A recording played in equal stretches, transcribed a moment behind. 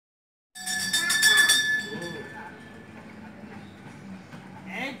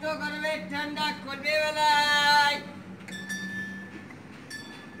Hello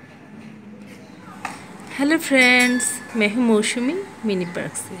friends, मैं हूँ मौसमी मिनी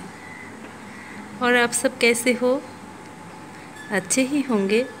पार्क से। और आप सब कैसे हो? अच्छे ही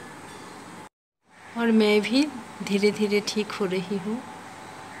होंगे। और मैं भी धीरे धीरे ठीक हो रही हूँ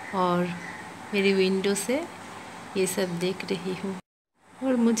और मेरी विंडो से ये सब देख रही हूँ।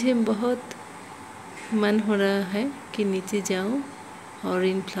 और मुझे बहुत मन हो रहा है कि नीचे जाऊँ और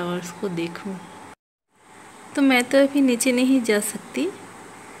इन फ्लावर्स को देखूँ। तो मैं तो अभी नीचे नहीं जा सकती,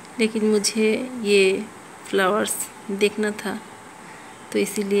 लेकिन मुझे ये फ्लावर्स देखना था, तो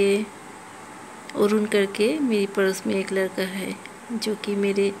इसीलिए अरुण करके मेरी पड़ोस में एक लड़का है जो कि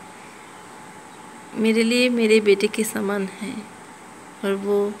मेरे लिए मेरे बेटे के समान है। और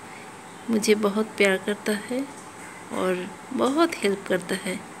वो मुझे बहुत प्यार करता है और बहुत हेल्प करता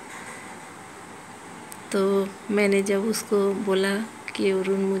है। तो मैंने जब उसको बोला कि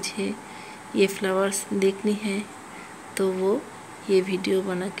अरुण मुझे ये फ्लावर्स देखनी है, तो वो ये वीडियो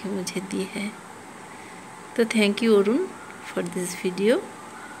बना के मुझे दी है। तो thank you Arun for this video.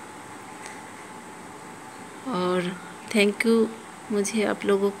 और थैंक यू मुझे आप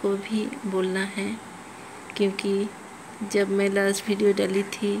लोगों को भी बोलना है, क्योंकि जब मैं लास्ट वीडियो डाली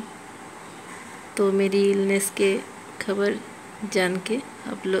थी तो मेरी इलनेस के खबर जान के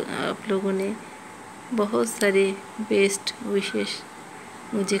आप लोगों ने बहुत सारे बेस्ट विशेष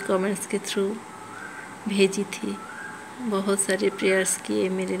मुझे कमेंट्स के थ्रू भेजी थी। बहुत सारे प्रेयर्स किए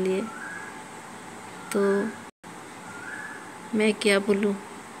मेरे लिए। तो मैं क्या बोलूँ,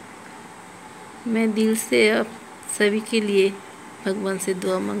 मैं दिल से आप सभी के लिए भगवान से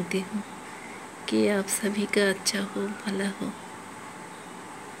दुआ मांगती हूँ कि आप सभी का अच्छा हो, भला हो।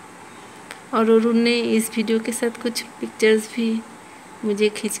 और अरुण ने इस वीडियो के साथ कुछ पिक्चर्स भी मुझे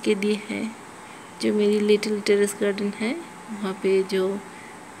खींच के दिए हैं, जो मेरी लिटिल टेरेस गार्डन है वहाँ पे जो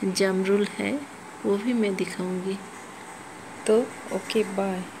जामरुल है वो भी मैं दिखाऊंगी। तो ओके,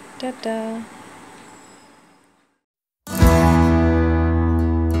 बाय, टाटा।